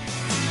Rathbun.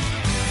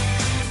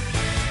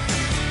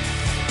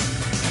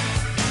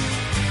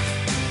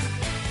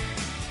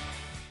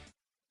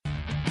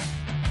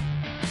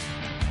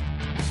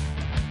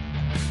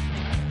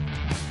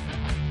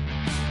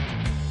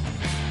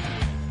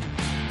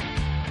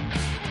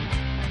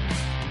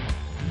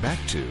 Back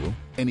to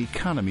An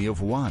Economy of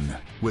One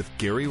with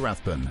Gary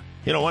Rathbun.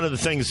 You know, one of the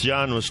things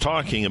John was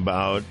talking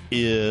about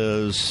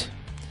is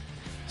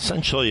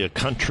essentially a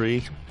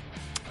country,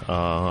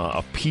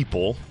 a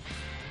people,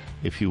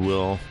 if you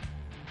will,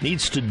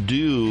 needs to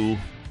do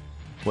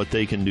what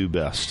they can do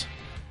best.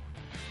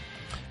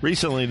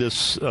 Recently,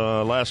 this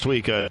last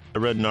week, I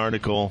read an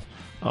article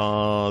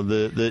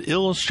that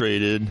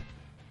illustrated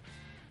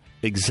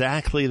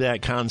exactly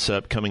that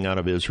concept coming out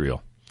of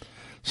Israel.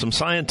 Some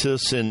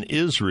scientists in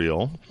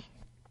Israel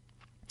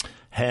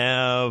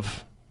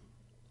have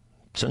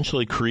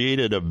essentially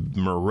created a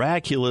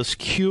miraculous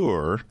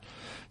cure.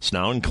 It's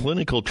now in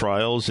clinical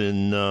trials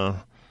in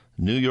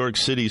New York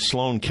City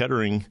Sloan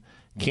Kettering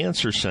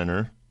Cancer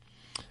Center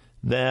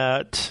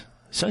that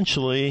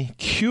essentially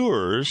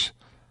cures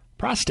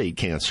prostate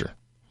cancer.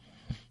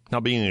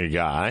 Now, being a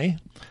guy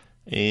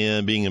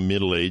and being a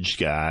middle-aged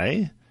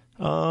guy,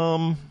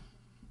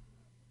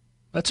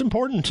 that's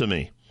important to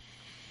me.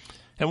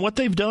 And what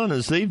they've done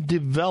is they've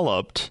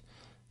developed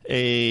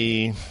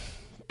a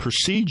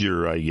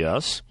procedure, I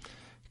guess,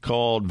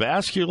 called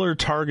vascular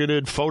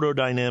targeted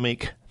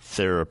photodynamic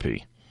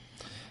therapy.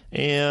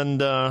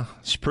 And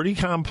it's pretty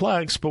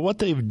complex, but what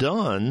they've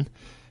done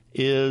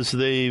is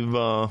they've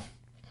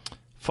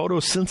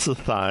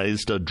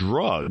photosynthesized a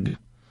drug,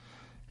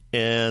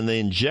 and they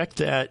inject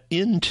that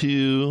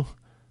into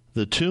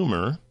the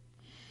tumor,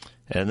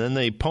 and then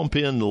they pump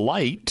in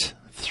light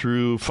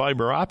through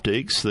fiber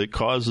optics that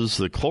causes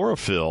the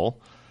chlorophyll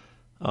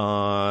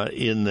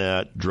in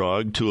that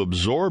drug to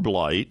absorb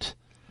light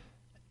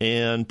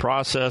and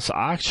process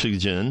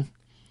oxygen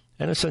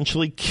and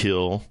essentially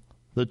kill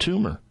the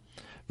tumor.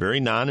 Very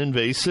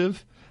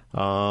non-invasive.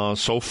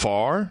 So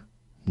far,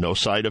 no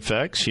side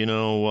effects. You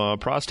know,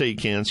 prostate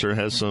cancer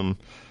has some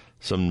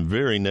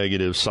very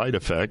negative side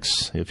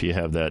effects if you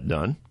have that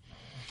done.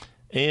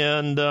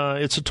 And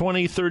it's a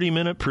 20,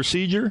 30-minute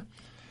procedure.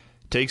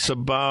 Takes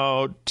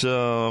about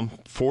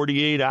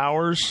 48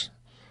 hours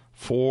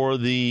for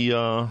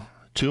the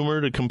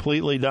tumor to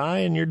completely die,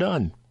 and you're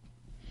done.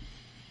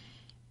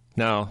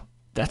 Now,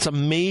 that's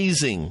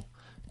amazing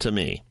to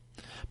me.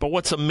 But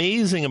what's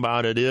amazing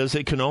about it is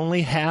it can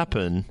only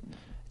happen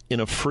in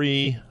a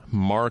free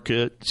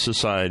market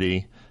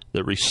society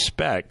that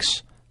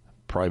respects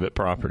private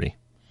property.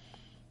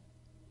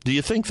 Do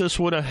you think this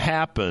would have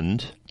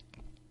happened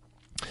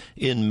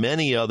in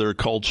many other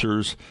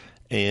cultures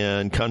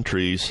and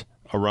countries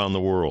around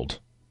the world?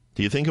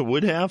 Do you think it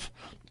would have?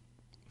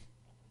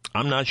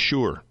 I'm not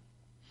sure.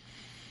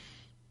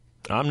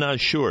 I'm not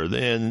sure.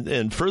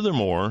 And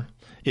furthermore,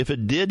 if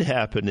it did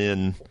happen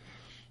in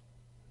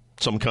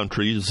some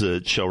countries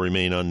that shall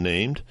remain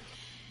unnamed,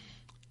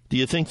 do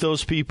you think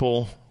those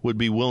people would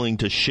be willing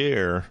to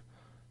share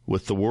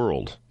with the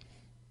world?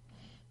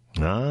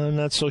 I'm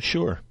not so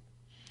sure.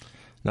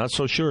 Not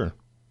so sure.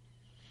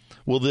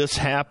 Will this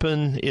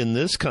happen in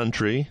this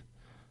country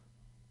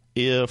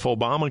if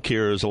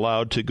Obamacare is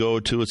allowed to go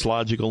to its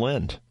logical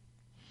end?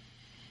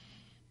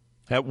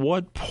 At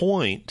what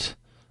point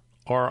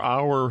are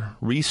our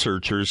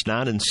researchers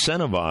not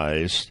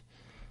incentivized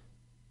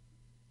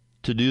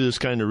to do this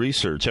kind of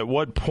research? At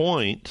what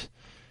point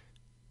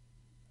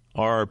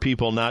are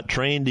people not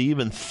trained to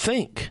even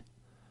think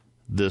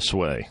this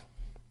way?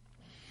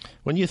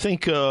 When you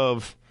think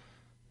of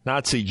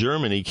Nazi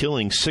Germany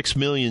killing 6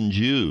 million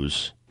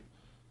Jews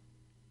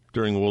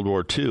during World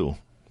War II,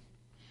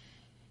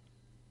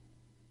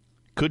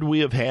 could we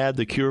have had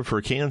the cure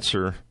for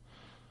cancer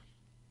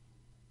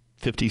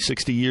 50,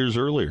 60 years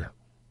earlier?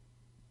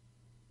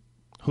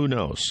 Who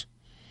knows?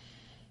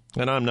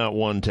 And I'm not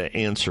one to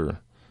answer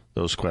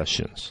those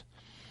questions.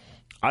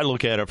 I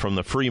look at it from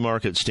the free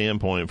market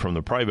standpoint, from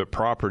the private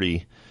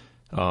property,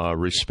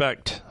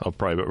 respect of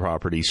private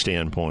property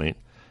standpoint,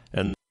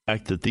 and the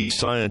fact that these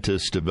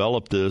scientists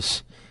developed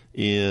this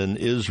in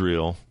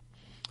Israel,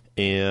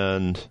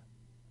 and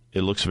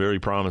it looks very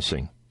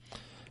promising.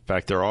 In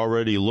fact, they're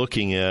already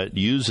looking at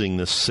using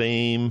the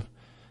same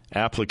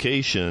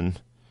application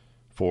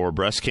for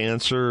breast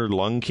cancer,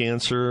 lung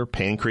cancer,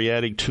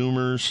 pancreatic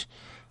tumors.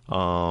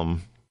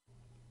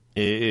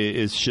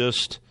 It's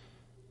just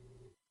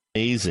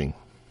amazing.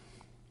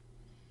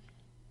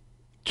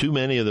 Too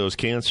many of those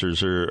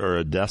cancers are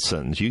a death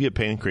sentence. You get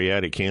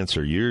pancreatic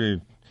cancer,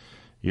 you're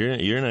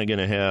not going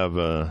to have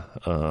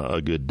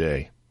a good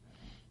day.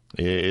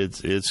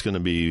 It's going to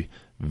be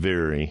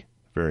very,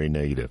 very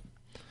negative.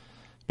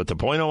 But the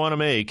point I want to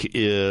make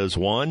is,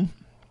 one,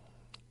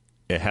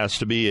 it has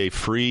to be a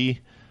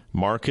free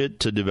market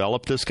to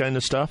develop this kind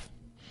of stuff.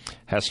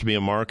 Has to be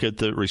a market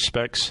that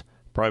respects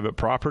private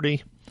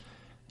property.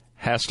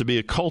 Has to be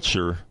a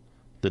culture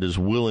that is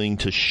willing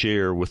to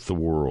share with the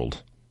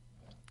world.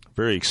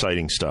 Very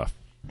exciting stuff.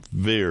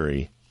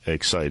 Very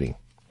exciting.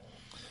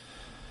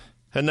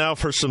 And now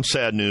for some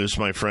sad news,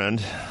 my friend.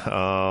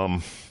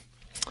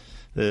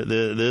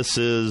 This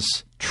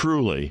is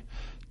truly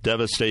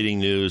devastating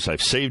news.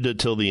 I've saved it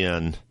till the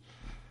end.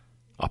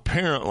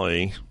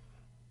 Apparently,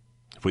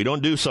 if we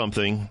don't do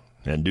something,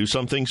 and do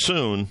something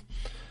soon,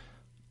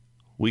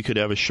 we could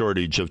have a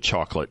shortage of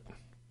chocolate.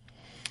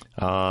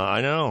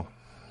 I know.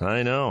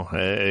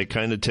 It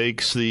kind of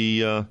takes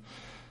the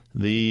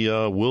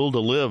will to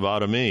live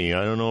out of me.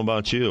 I don't know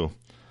about you,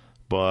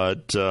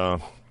 but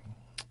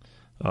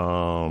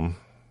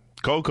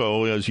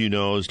cocoa, as you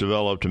know, is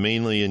developed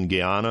mainly in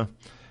Guyana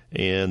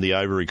and the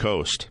Ivory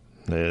Coast.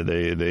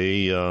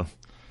 They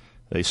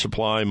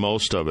supply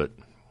most of it,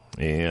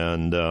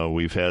 and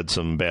we've had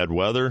some bad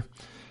weather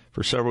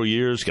for several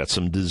years, got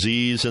some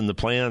disease in the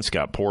plants,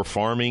 got poor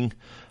farming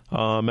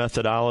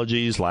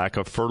methodologies, lack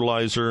of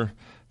fertilizer,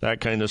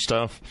 that kind of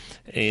stuff.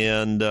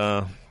 And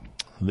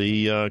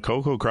the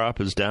cocoa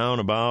crop is down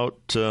about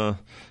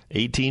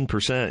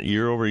 18%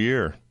 year over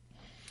year.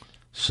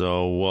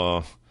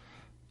 So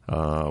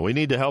we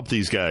need to help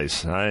these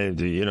guys.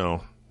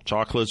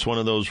 Chocolate's one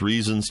of those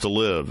reasons to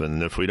live.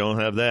 And if we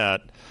don't have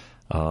that,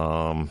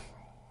 I'm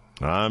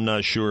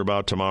not sure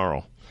about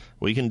tomorrow.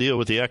 We can deal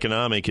with the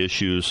economic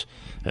issues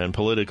and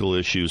political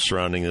issues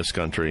surrounding this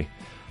country,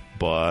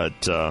 but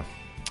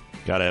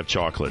gotta have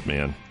chocolate,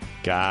 man.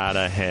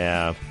 Gotta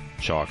have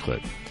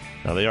chocolate.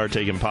 Now, they are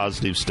taking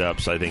positive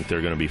steps. I think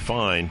they're going to be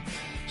fine,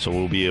 so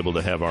we'll be able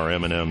to have our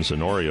M&Ms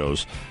and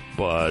Oreos,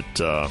 but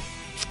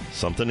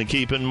something to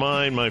keep in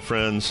mind, my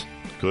friends.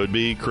 Could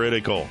be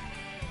critical.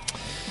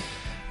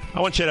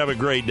 I want you to have a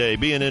great day.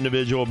 Be an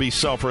individual. Be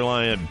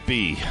self-reliant.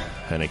 Be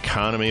an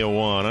economy of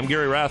one. I'm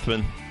Gary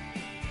Rathbun.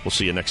 We'll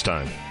see you next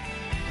time.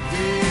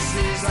 This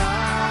is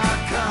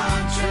our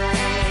country.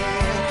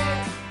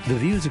 The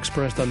views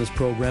expressed on this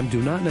program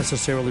do not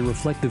necessarily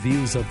reflect the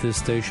views of this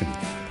station.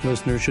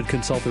 Listeners should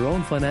consult their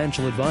own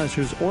financial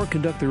advisors or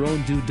conduct their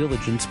own due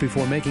diligence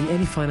before making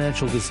any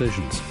financial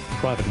decisions.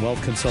 Private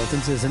Wealth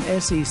Consultants is an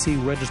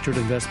SEC-registered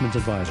investment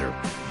advisor.